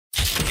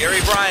Gary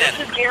Bryan.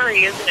 This is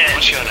Gary, isn't it?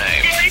 What's your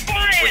name? Gary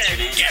Bryan. What's your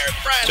name? Gary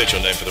Bryan. State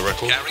your name for the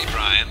record. Gary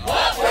Bryan.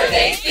 What were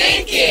they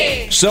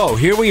thinking? So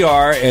here we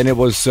are, and it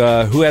was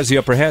Who Has the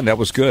Upper Hand? That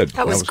was good.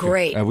 That was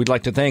great. We'd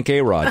like to thank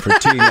A-Rod for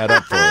teeing that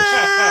up for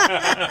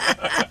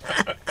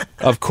us.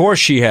 Of course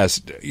she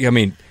has. I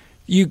mean,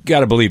 you got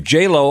to believe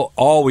J-Lo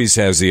always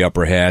has the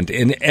upper hand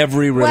in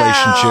every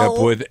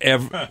relationship with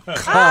every.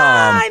 Come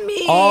on.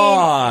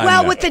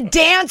 Well, with the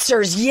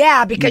dancers,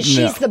 yeah, because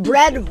she's the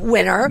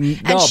breadwinner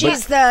and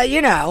she's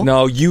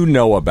No, you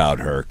know about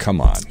her.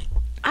 Come on.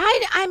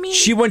 I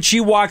mean, When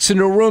she walks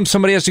into a room,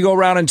 somebody has to go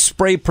around and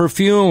spray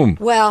perfume.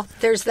 well,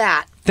 there's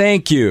that.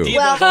 Thank you.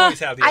 Well, always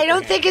have the I upper don't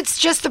hand. think it's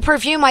just the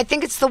perfume. I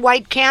think it's the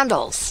white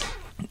candles.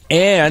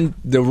 And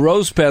the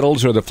rose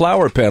petals or the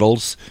flower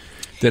petals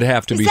that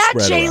have to Is be that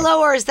spread J around.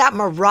 Lo or is that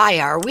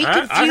Mariah? Are we I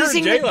heard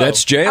confusing? J-Lo.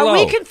 That's J-Lo. Are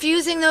we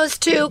confusing those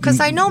two? Because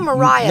I know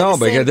Mariah. No, the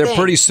but same they're thing.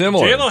 pretty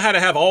similar. J-Lo had to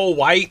have all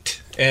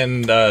white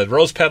and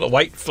rose petal,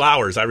 white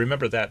flowers. I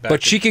remember that back.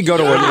 But she could go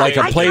to Yeah,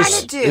 a I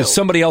place, kinda do. it's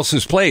somebody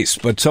else's place,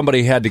 but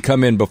somebody had to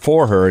come in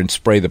before her and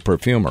spray the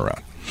perfume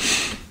around.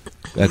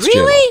 That's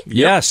J-Lo. Really?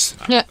 Yes.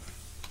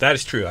 That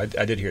is true. I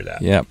did hear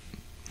that. Yeah.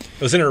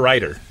 It was in her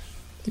writer.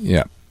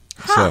 Yeah.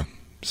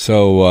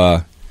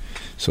 So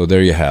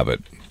there you have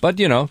it. But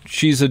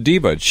she's a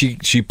diva.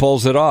 She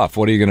pulls it off.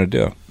 What are you going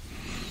to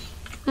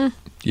do?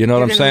 You know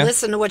what I'm You're going to saying?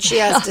 listen to what she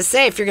has to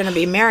say if you're going to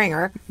be marrying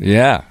her.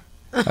 Yeah.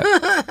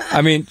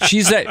 I mean,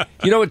 she's that.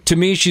 You know what? To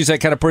me, she's that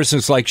kind of person.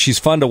 It's like she's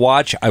fun to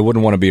watch. I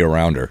wouldn't want to be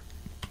around her.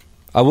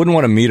 I wouldn't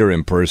want to meet her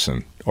in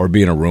person or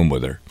be in a room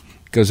with her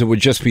because it would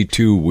just be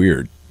too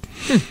weird.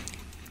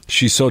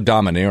 She's so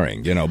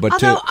domineering, But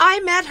Although I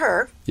met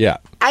her. yeah,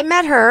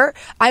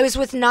 I was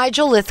with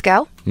Nigel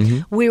Lithgow.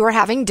 Mm-hmm. We were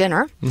having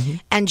dinner,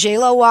 and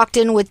J-Lo walked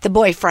in with the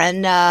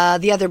boyfriend,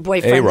 the other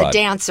boyfriend, A-Rod. the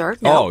dancer.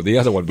 Oh, the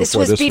other one This before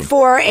was this one.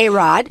 before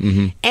A-Rod.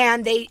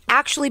 And they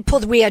actually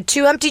we had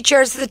two empty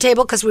chairs at the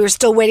table because we were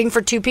still waiting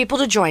for two people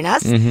to join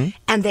us.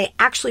 And they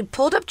actually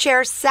pulled up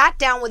chairs, sat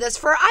down with us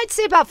for, I'd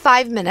say, about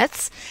 5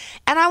 minutes.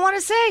 And I want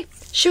to say,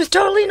 she was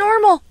totally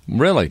normal.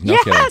 really? No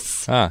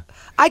Yes. kidding. Huh.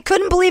 I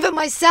couldn't believe it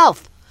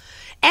myself.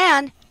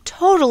 And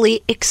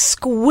totally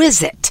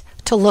exquisite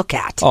to look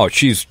at. Oh,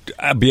 she's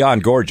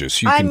beyond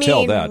gorgeous. You can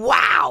tell that.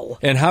 Wow.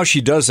 And how she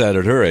does that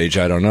at her age,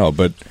 I don't know.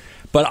 But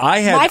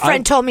I had My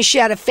friend told me she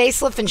had a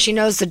facelift and she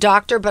knows the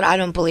doctor, but I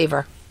don't believe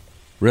her.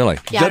 really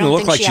Yeah, I doesn't don't look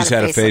think like she she's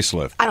had a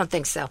facelift. I don't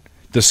think so.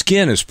 The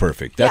skin is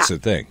perfect. That's Yeah,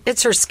 the thing.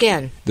 It's her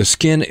skin. The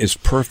skin is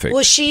perfect.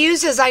 Well,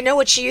 I know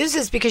what she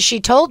uses because she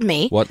told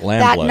me What,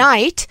 lamb that blood?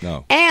 night.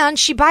 No. And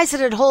she buys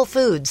it at Whole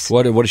Foods.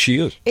 What does she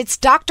use? It's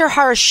Dr.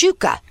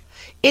 Harashuka.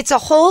 It's a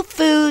Whole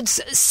Foods,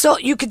 so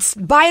you could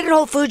buy it at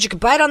Whole Foods. You could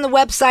buy it on the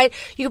website.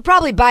 You could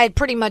probably buy it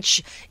pretty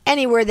much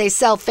anywhere they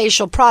sell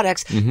facial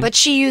products. But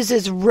she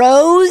uses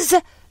Rose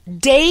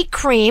Day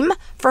Cream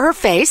for her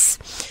face.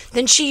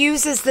 Then she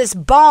uses this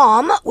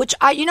balm, which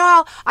you know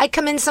how I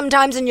come in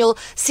sometimes and you'll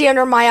see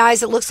under my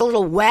eyes it looks a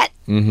little wet?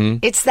 Mm-hmm.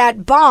 It's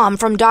that balm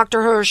from Dr.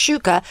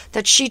 Hiroshuka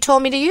that she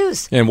told me to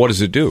use. And what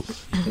does it do?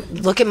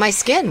 Look at my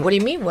skin. What do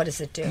you mean, what does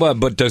it do? Well,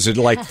 but does it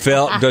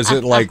does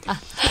it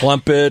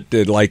plump it?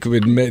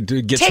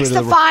 It gets Takes rid the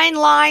of fine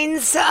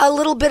lines a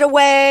little bit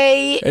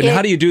away. And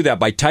how do you do that?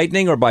 By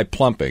tightening or by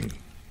plumping?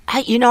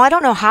 I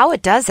don't know how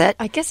it does it.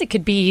 I guess it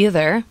could be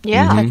either.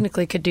 Yeah.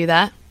 Technically could do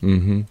that.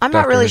 I'm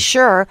not really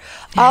sure.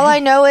 All I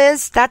know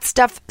is that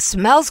stuff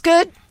smells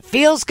good,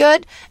 feels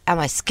good, and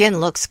my skin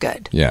looks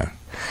good. Yeah.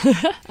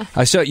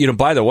 I saw,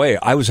 by the way,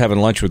 I was having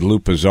lunch with Lou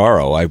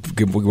Pizarro. I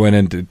went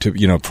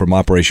into, from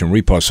Operation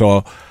Repo.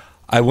 So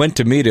I went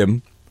to meet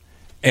him,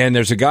 and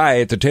there's a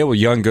guy at the table,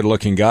 young,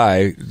 good-looking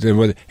guy,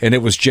 and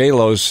it was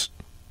J-Lo's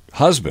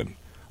husband,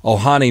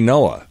 Ohani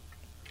Noah.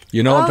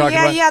 You know what I'm talking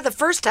about? Yeah, the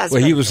first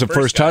husband. Well, he was the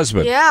first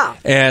husband. Yeah.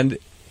 And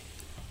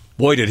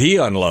boy, did he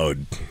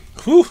unload.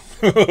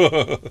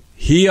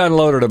 He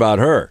unloaded about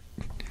her.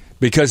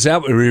 Because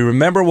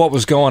remember what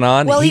was going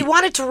on? Well, he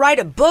wanted to write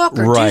a book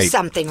or do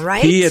something,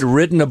 right? He had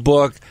written a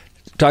book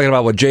talking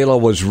about what J-Lo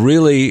was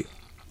really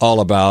all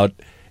about,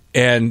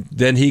 and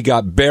then he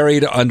got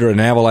buried under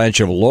an avalanche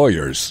of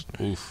lawyers.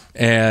 Oof.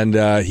 And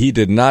he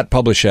did not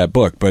publish that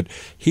book, but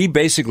he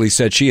basically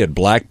said she had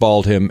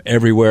blackballed him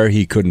everywhere.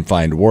 He couldn't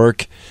find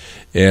work,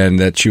 and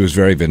that she was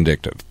very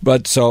vindictive.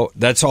 But so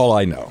that's all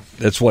I know.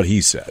 That's what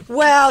he said.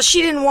 Well,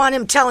 she didn't want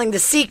him telling the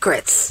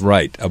secrets.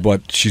 Right, of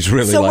what she's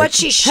really So like. what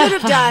she should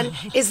have done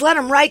is let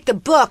him write the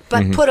book,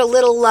 but put a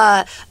little,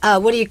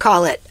 what do you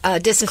call it?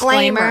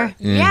 Disclaimer. Disclaimer.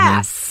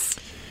 Yes.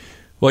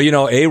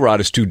 Well,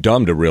 A-Rod is too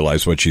dumb to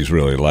realize what she's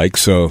really like,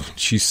 so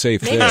she's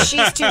safe Maybe there.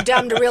 she's too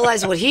dumb to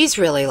realize what he's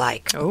really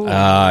like.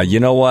 You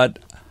know what?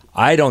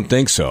 I don't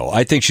think so.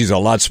 I think she's a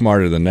lot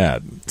smarter than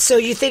that. So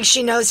you think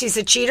she knows he's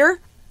a cheater?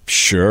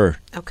 Sure.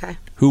 Okay.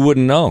 Who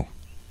wouldn't know?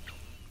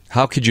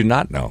 How could you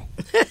not know?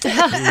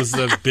 He was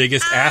the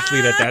biggest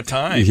athlete at that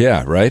time.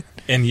 Yeah, right?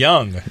 And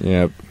young.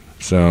 Yep.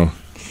 So,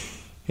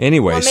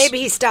 anyways. Well, maybe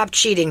he stopped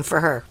cheating for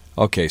her.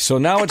 Okay, so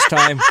now it's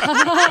time.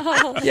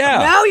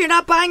 Yeah. No, you're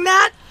not buying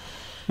that?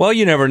 Well,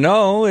 you never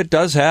know. It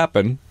does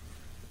happen.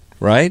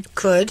 right?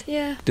 Could.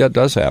 Yeah. That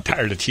does happen.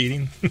 Tired of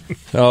cheating.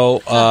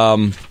 So,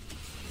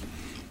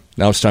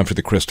 now it's time for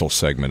the Crystal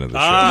segment of the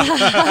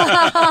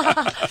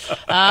show.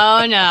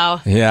 Oh, no.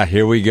 Yeah,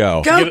 here we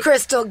go. Go,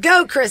 Crystal.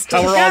 Go,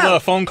 Crystal. How were go. all the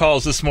phone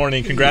calls this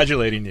morning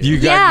congratulating you? You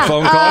got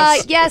phone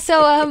calls?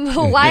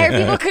 So why are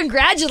people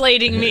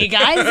congratulating me,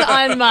 guys,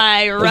 on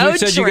my road Well, you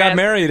said trip? you got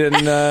married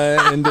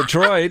in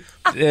Detroit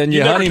and you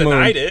you never honeymooned.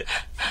 denied it.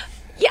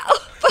 Yeah.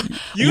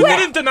 You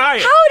didn't deny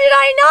it. How did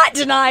I not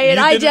deny it?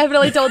 You I didn't-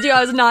 definitely told you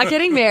I was not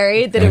getting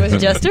married, that it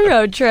was just a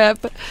road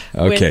trip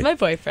Okay. with my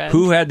boyfriend.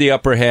 Who had the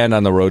upper hand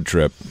on the road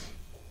trip?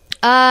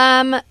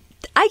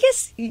 I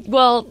guess,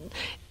 well,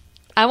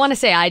 I want to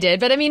say I did,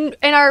 but I mean,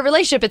 in our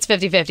relationship, it's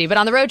 50-50, but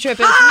on the road trip,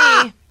 it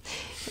was me.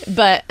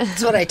 But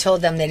That's what I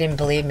told them. They didn't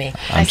believe me.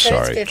 I I'm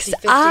said sorry. it's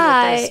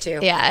 50-50 with those two.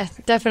 yeah,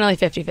 definitely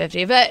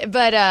 50-50.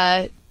 But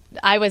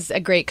I was a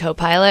great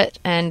co-pilot,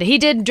 and he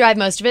did drive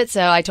most of it,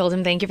 so I told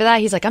him thank you for that.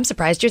 He's like, I'm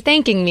surprised you're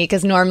thanking me,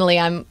 because normally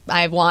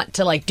I want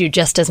to like do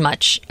just as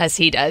much as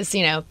he does,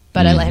 you know,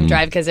 but I let him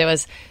drive because it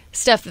was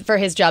stuff for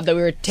his job that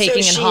we were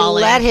taking so and she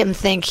hauling. let him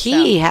think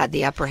he had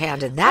the upper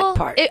hand in that Well,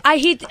 part.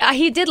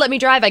 he did let me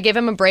drive. I gave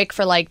him a break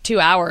for like 2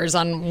 hours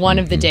on one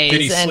of the days.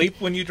 Did he and- sleep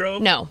when you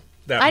drove? No.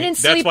 That- I didn't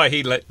That's sleep. why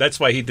he. That's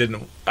why he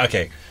didn't.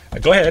 Okay,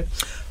 go ahead.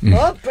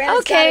 Oh, Brandon's got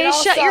Okay, it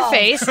all shut your solved.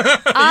 face.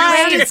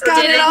 I Brandon's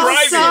got it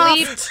all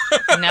didn't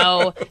sleep.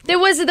 No,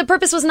 the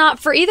purpose was not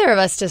for either of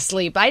us to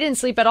sleep. I didn't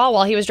sleep at all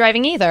while he was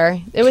driving either.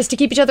 It was to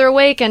keep each other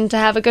awake and to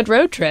have a good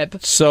road trip.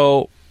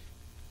 So,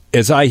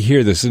 as I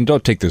hear this, and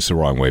don't take this the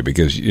wrong way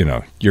because, you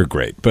know, you're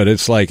great, but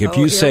it's like if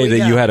you here say we that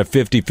go. you had a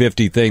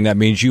 50-50 thing, that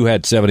means you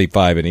had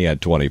 75 and he had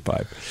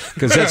 25.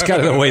 Because that's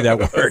kind of the way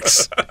that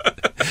works.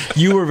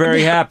 You were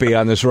very happy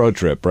on this road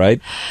trip,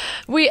 right?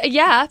 Yeah,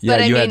 Yeah,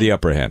 but I you mean, had the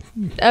upper hand.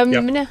 Yep.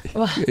 no,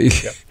 well,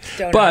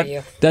 Don't But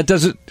argue. that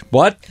doesn't...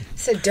 What?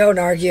 So don't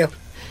argue.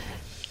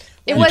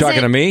 it You wasn't.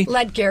 talking to me?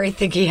 Let Gary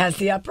think he has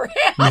the upper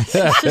hand.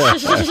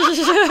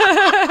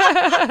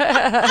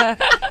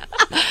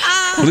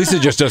 Lisa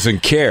just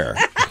doesn't care.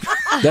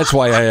 That's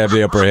why I have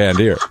the upper hand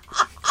here.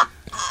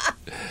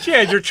 She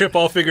had your trip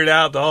all figured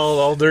out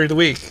all during the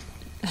week.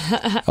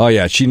 Oh,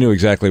 yeah, she knew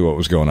exactly what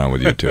was going on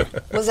with you, too.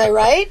 Was I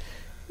right?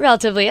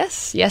 Relatively,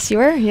 yes. Yes, you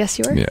were. Yes,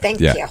 you were. Yeah, Thank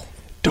yeah. you.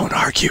 Don't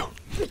argue.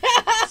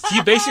 So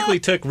you basically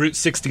took Route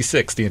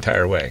 66 the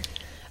entire way.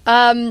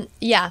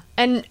 Yeah,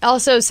 and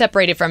also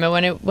separated from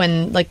it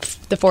when like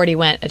the 40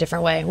 went a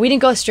different way. We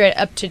didn't go straight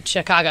up to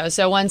Chicago.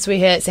 So once we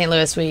hit St.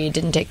 Louis, we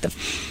didn't take the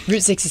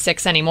Route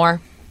 66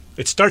 anymore.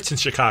 It starts in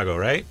Chicago,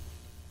 right?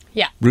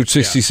 Yeah, Route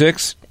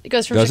 66? it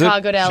goes from Does it?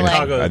 Chicago to LA.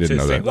 Chicago I didn't to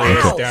know St. that. Louis,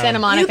 Wow. down. Santa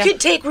Monica. You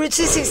could take Route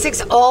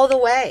 66 all the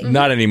way.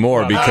 Not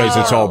anymore because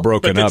it's all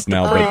broken But up it's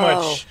now. pretty But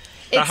much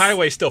the It's-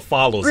 highway still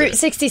follows Route it.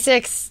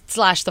 66 /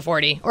 the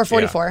 40 or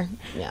 44.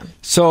 Yeah.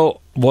 So,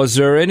 was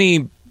there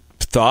any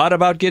thought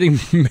about getting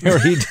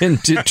married in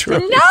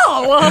Detroit?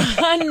 No,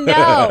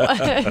 no.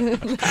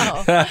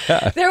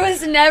 There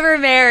was never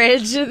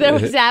marriage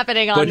that was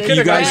happening on But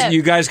this trip.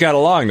 you guys got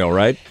along though,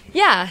 right?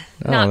 Yeah.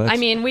 No, that's- I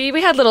mean, we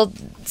had little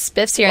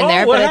spiffs here and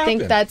there, what but I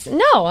think happened? that's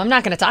no. I'm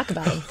not going to talk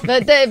about them.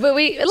 But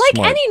we like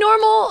Smart. any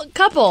normal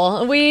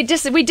couple. We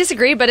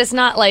disagree, but it's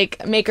not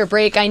like make or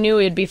break. I knew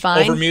it'd be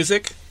fine. Over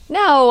music?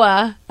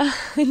 No.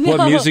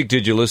 What music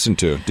did you listen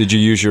to? Did you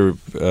use your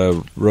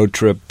road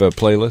trip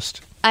playlist?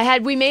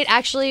 We made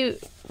actually.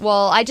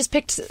 Well, I just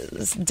picked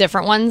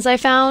different ones I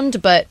found,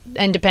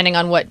 and depending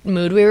on what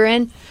mood we were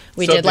in,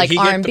 we So did like he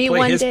get to R&B play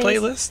one his day.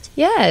 playlist?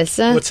 Yes.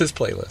 What's his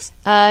playlist?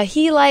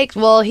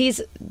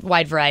 He's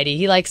wide variety.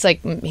 He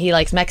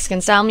likes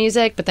Mexican style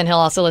music, but then he'll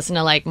also listen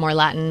to like more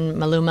Latin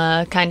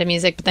Maluma kind of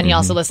music. But then he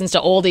also listens to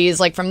oldies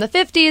like from the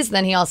 50s.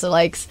 Then he also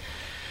likes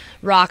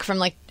rock from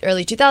like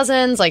early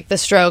 2000s, like the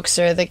Strokes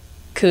or the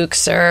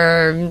Kooks,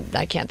 or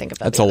I can't think of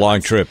that. That's a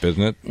long trip,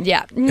 isn't it?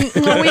 Yeah, we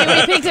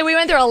picked it. We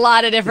went through a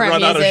lot of different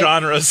Run out of music.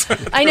 genres.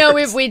 I know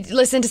we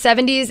listened to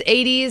 70s,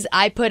 80s.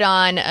 I put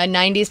on a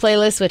 90s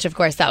playlist, which of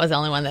course that was the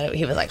only one that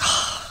he was like,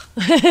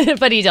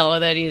 but he dealt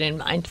with it. He didn't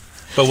mind.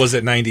 But was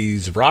it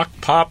 90s rock,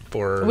 pop,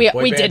 or We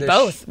boy did bandish?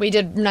 both. We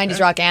did 90s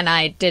rock and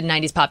I did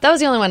 90s pop. That was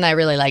the only one that I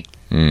really like.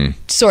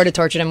 Sort of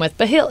tortured him with,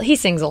 but he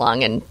sings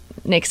along and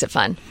makes it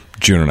fun.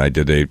 June and I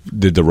did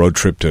the road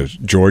trip to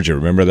Georgia.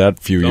 Remember that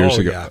a few years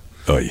ago? Yeah.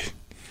 Oh, yeah.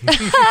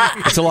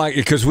 It's a lot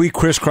because we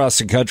crisscrossed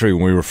the country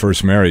when we were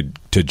first married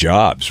to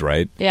jobs,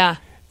 right? Yeah.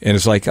 And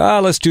it's like,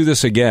 let's do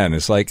this again.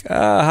 It's like,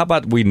 how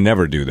about we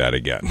never do that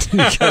again?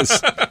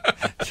 Because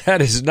that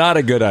is not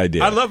a good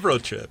idea. I love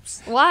road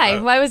trips. Why?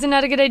 Why was it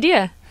not a good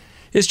idea?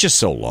 It's just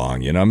so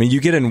long, you know. I mean, you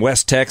get in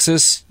West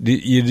Texas.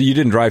 You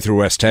didn't drive through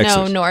West Texas.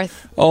 No,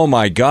 north. Oh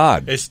my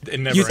God! It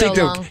never You think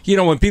So ends.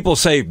 long. when people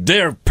say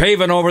they're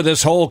paving over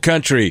this whole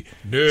country,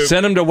 Nope.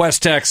 send them to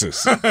West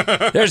Texas.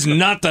 There's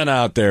nothing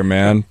out there,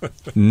 man.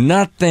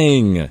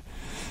 Nothing.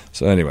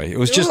 So anyway, it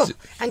was just. Ooh,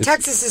 and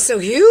Texas is so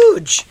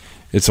huge.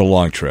 It's a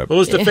long trip. What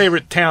was the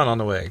favorite town on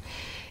the way?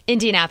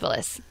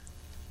 Indianapolis.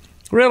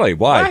 Really?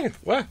 Why?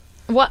 What?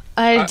 What?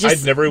 I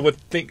never would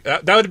think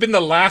that would have been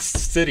the last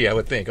city I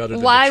would think. Other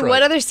than Why? Detroit.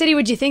 What other city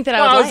would you think that I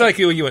Well, would I was like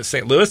you went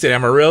St. Louis, did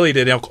Amarillo, you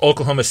did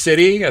Oklahoma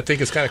City. I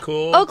think it's kind of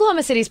cool.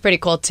 Oklahoma City's pretty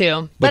cool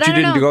too. But I you don't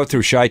didn't know. go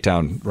through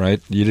Chi-Town,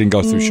 right? You didn't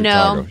go through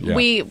Chicago. No,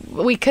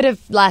 we could have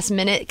last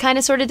minute kind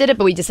of sort of did it,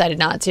 but we decided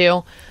not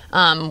to.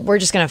 We're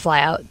just going to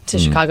fly out to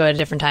Chicago at a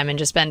different time and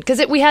just spend,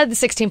 because we had the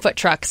 16-foot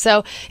truck,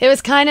 so it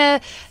was kind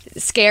of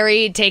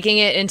scary taking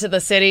it into the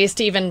cities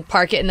to even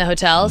park it in the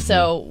hotel.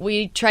 So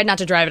we tried not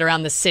to drive it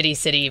around the city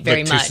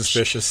very Too much.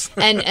 suspicious.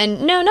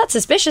 and no, not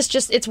suspicious.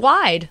 Just it's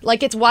wide.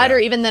 Like it's wider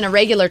even than a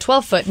regular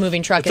 12-foot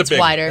moving truck. It's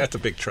wider. That's a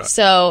big truck.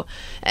 So,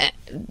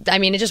 I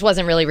mean, it just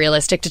wasn't really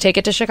realistic to take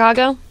it to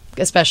Chicago,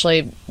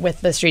 especially with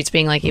the streets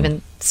being like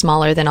even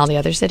smaller than all the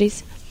other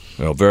cities.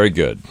 Well, very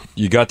good.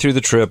 You got through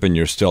the trip and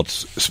you're still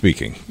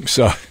speaking.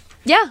 So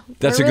Yeah,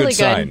 that's a we're really good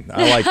sign.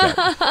 I like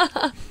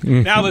that.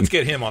 Now let's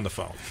get him on the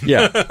phone.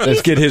 Yeah,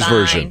 let's get his fine.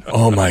 version.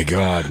 Oh, my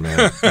God,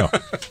 man. No.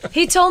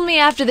 He told me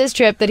after this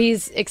trip that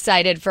he's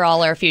excited for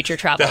all our future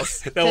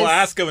travels. Then we'll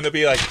ask him to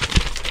be like,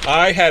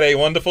 I had a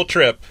wonderful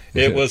trip.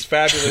 It was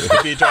fabulous to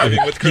be driving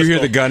with Crystal. You hear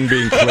the gun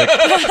being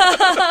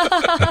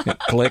clicked.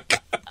 Click.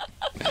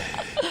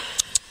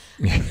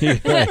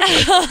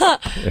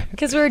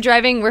 Because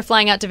we're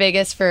flying out to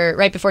Vegas for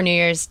right before New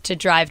Year's to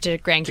drive to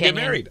Grand to Canyon.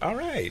 get married. All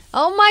right.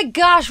 Oh my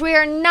gosh, we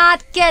are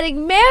not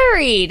getting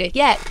married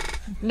yet.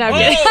 No, I'm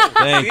kidding.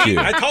 Thank you.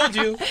 I told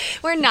you.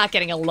 We're not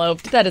getting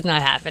eloped. That is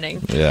not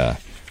happening. Yeah.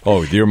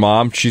 Oh, your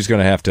mom? She's going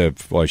to have to.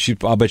 Well,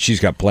 I'll bet she's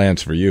got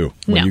plans for you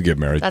when No, you get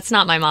married. That's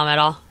not my mom at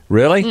all.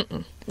 Really?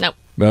 Nope.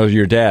 Well,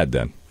 your dad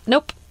then.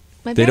 Nope.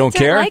 My They parents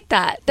don't care? like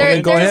that. Well,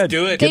 then go they're- ahead.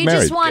 do it. They Get married.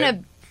 just want to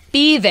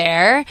be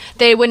there.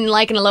 They wouldn't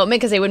like an elopement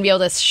because they wouldn't be able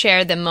to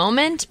share the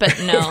moment. But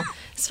no,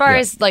 as far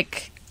as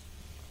like,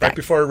 Right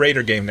before a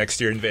Raider game next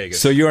year in Vegas.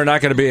 So you are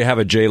not going to have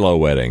a J-Lo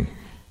wedding.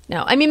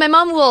 no. I mean, my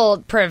mom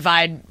will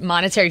provide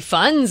monetary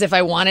funds if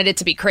I wanted it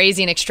to be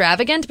crazy and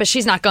extravagant, but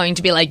she's not going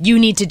to be like, you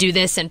need to do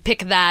this and pick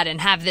that and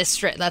have this.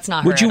 That's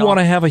not her. Would you at all. want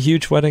to have a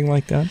huge wedding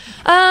like that?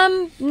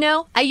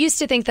 No, I used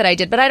to think that I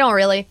did, but I don't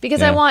really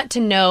because I Yeah. want to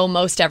know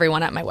most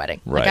everyone at my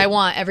wedding. Right. Like I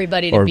want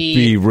everybody to Or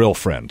be real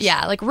friends?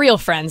 yeah, like real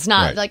friends,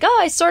 not Right. like, oh,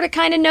 I sort of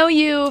kind of know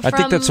you. I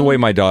think that's the way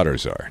my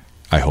daughters are.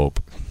 I hope.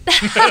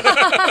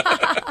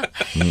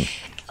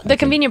 The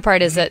convenient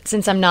part is that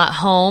since I'm not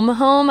home,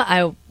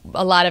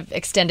 a lot of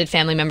extended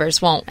family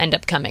members won't end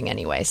up coming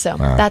anyway. So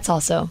that's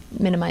also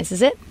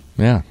minimizes it.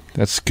 Yeah,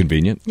 that's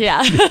convenient.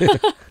 Yeah.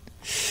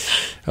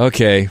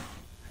 Okay.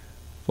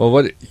 Well,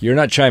 what? You're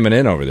not chiming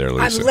in over there, I'm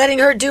Lisa. letting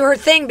her do her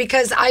thing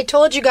because I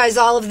told you guys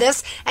all of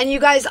this, and you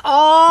guys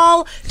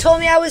all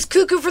told me I was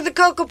cuckoo for the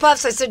Cocoa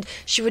Puffs. I said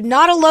she would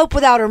not elope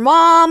without her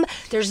mom.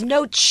 There's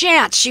no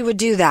chance she would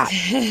do that.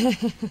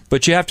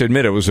 But you have to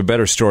admit it was a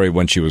better story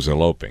when she was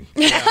eloping.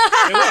 It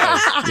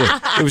was.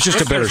 Yeah, it was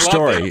just a better Listeners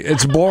love story. it.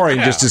 It's boring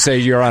just to say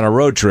you're on a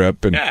road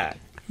trip, and Yeah.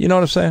 you know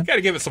what I'm saying? Got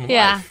to give it some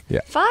yeah. life. Yeah.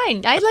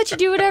 Fine. I'd let you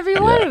do whatever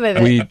you wanted with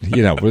it.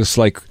 It's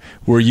like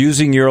we're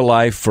using your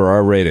life for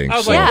our ratings. I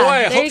was so- like, Yeah, boy, I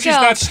there hope you she's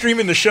go. not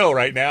streaming the show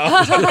right now.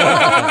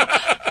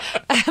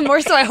 More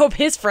so, I hope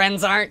his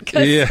friends aren't.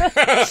 'Cause yeah.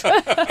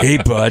 Hey,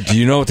 bud, do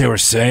you know what they were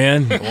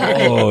saying?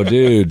 Oh,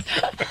 dude.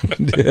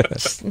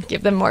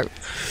 give them more.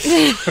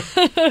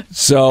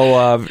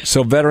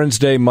 So Veterans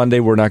Day Monday,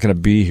 we're not going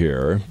to be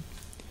here.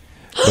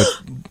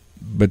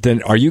 But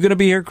then, are you going to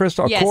be here,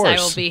 Crystal? Of Yes, course.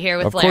 I will be here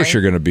with Of course, Larry.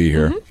 you're going to be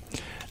here.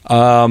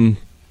 And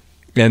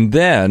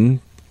then,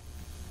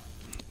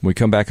 when we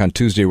come back on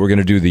Tuesday, we're going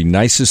to do the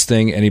nicest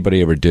thing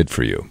anybody ever did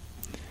for you.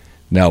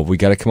 Now, we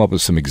got to come up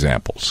with some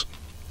examples.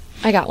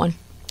 I got one.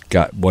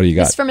 What do you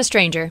got? It's from a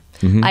stranger.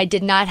 I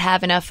did not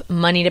have enough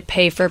money to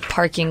pay for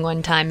parking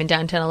one time in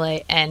downtown LA,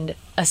 and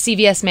a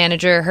CVS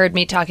manager heard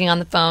me talking on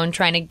the phone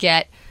trying to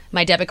get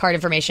my debit card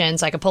information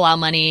so I could pull out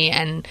money,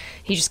 and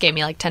he just gave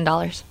me like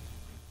 $10.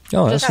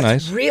 Oh, that's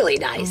nice. Really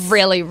nice.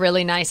 Really,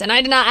 really nice. And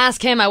I did not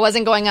ask him. I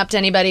wasn't going up to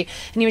anybody.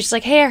 And he was just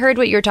like, hey, I heard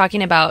what you were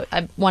talking about.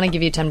 I want to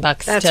give you $10.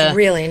 That's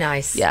really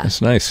nice. Yeah.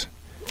 That's nice.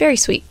 Very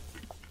sweet.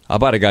 I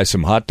bought a guy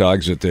some hot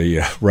dogs at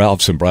the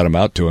Ralph's and brought them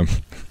out to him.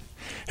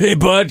 Hey,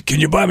 bud, can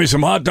you buy me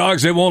some hot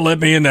dogs? They won't let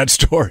me in that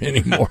store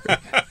anymore.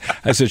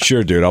 I said,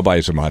 sure, dude, I'll buy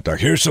you some hot dogs.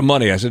 Here's some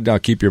money. I said, no,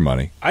 keep your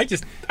money. I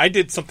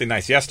did something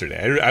nice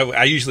yesterday.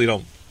 I usually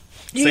don't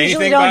You say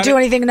usually anything don't about do it.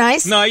 anything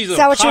nice? No, I usually Is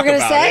that don't what you were talk going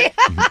to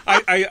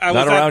about say? it. I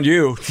Not was around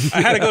you.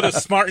 I had to go to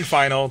Smart and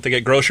Final to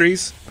get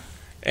groceries,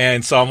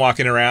 and so I'm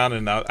walking around,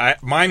 and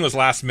mine was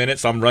last minute,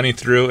 so I'm running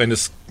through, and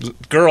this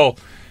girl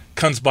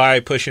comes by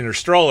pushing her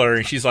stroller,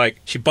 and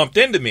she bumped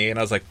into me, and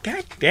I was like,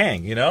 God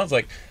dang, I was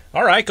like,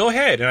 all right, go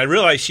ahead. And I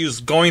realized she was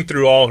going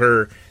through all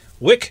her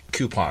WIC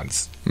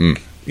coupons,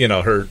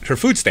 her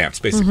food stamps,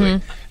 basically.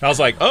 And I was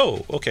like,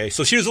 oh, okay.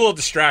 So she was a little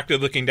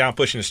distracted looking down,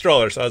 pushing the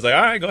stroller, so I was like,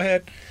 all right, go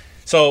ahead.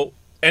 So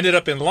ended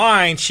up in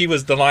line, she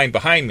was the line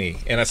behind me,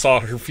 and I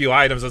saw her few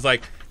items. I was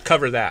like,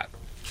 cover that.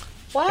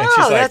 Wow, And she's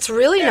like, that's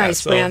really yeah,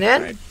 nice, so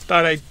Brandon. I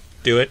thought I'd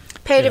do it.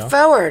 Paid it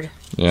forward.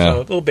 Yeah. So,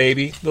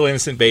 little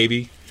innocent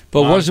baby.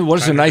 But Mom what's the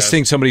kinda nice does.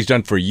 thing somebody's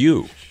done for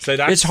you? So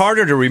that's- It's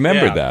harder to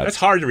remember Yeah, that. It's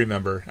hard to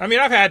remember. I mean,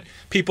 I've had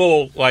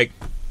people like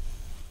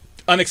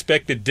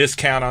unexpected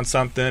discount on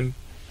something,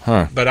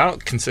 Huh. but I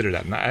don't consider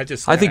that. I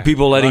I think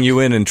people letting you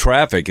in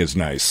traffic is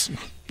nice.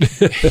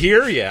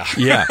 here, yeah.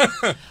 Yeah.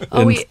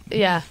 Oh, And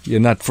yeah. you're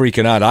not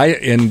freaking out.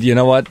 And you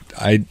know what?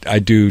 I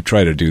do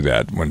try to do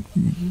that when,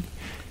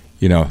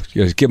 you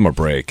just give them a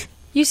break.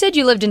 You said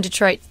you lived in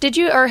Detroit. Did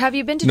you, or have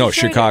you been to No,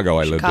 Detroit? Chicago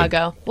I lived in.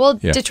 Chicago. Well,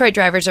 Yeah. Detroit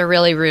drivers are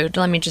really rude.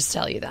 Let me just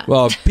tell you that.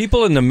 Well,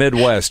 people in the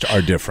Midwest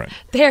are different.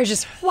 They're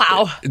just,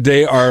 wow.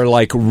 They are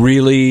like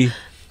really,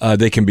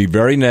 they can be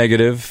very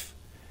negative,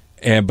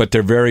 but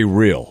they're very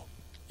real.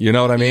 You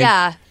know what I mean?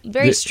 Yeah.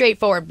 Very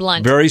straightforward,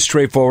 blunt. Very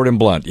straightforward and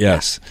blunt,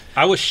 yes.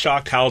 I was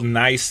shocked how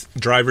nice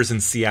drivers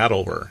in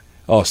Seattle were.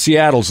 Oh,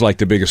 Seattle's like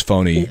the biggest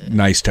phony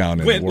nice town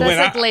in When- the world. That's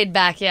when like I- laid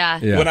back, yeah.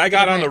 Yeah. When I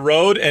got on the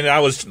road and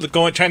I was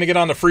trying to get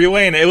on the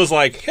freeway, and it was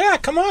like, yeah,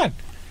 come on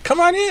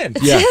in.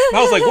 Yeah. And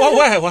I was like,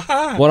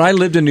 what? When I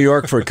lived in New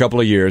York for a couple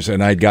of years,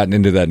 and I'd gotten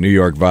into that New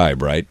York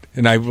vibe, right?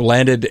 And I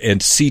landed at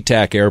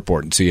SeaTac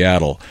Airport in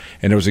Seattle,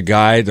 and there was a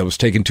guy that was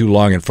taking too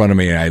long in front of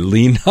me, and I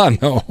leaned on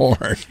the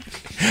horn.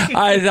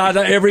 I thought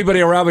that everybody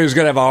around me was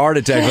going to have a heart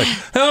attack.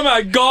 Like, oh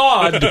my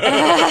God!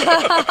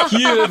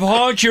 You have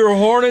honked your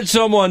horn at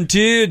someone,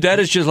 too. That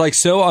is just like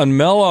so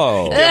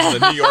unmellow. Yeah,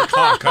 the New York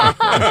honk.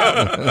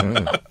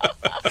 Huh?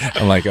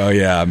 I'm like, oh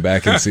yeah, I'm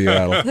back in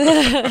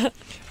Seattle.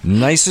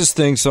 Nicest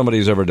thing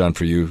somebody's ever done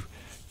for you.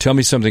 Tell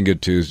me something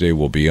good Tuesday.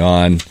 We'll be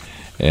on.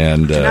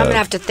 And I'm going to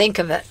have to think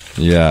of it.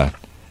 yeah.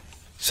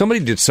 Somebody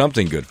did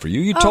something good for you.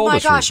 You Oh told my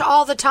us. gosh,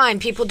 all the time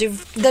people do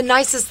the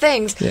nicest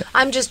things. Yeah.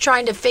 I'm just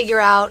trying to figure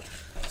out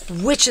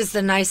which is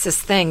the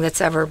nicest thing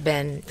that's ever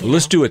been.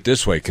 Let's do it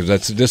this way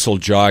because this will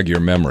jog your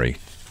memory.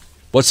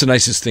 What's the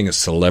nicest thing a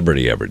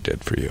celebrity ever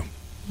did for you?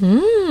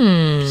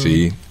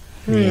 See?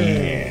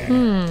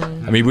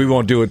 I mean, we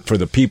won't do it for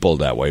the people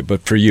that way,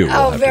 but for you. we'll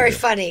Oh, have to very do it.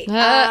 funny.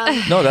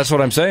 No, that's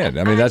what I'm saying.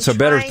 I mean, that's a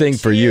better trying thing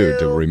for you to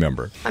to-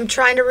 remember. I'm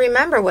trying to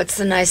remember what's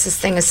the nicest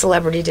thing a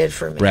celebrity did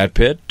for me. Brad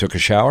Pitt took a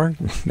shower?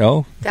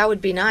 No? That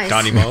would be nice.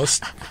 Donnie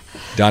Most.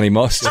 Donnie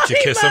Most? Did you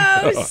kiss him?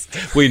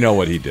 Most. We know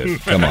what he did.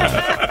 Come on. All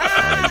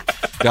right.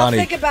 Donnie.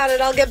 Think about it.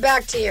 I'll get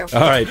back to you. All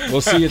right.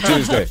 We'll see you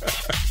Tuesday.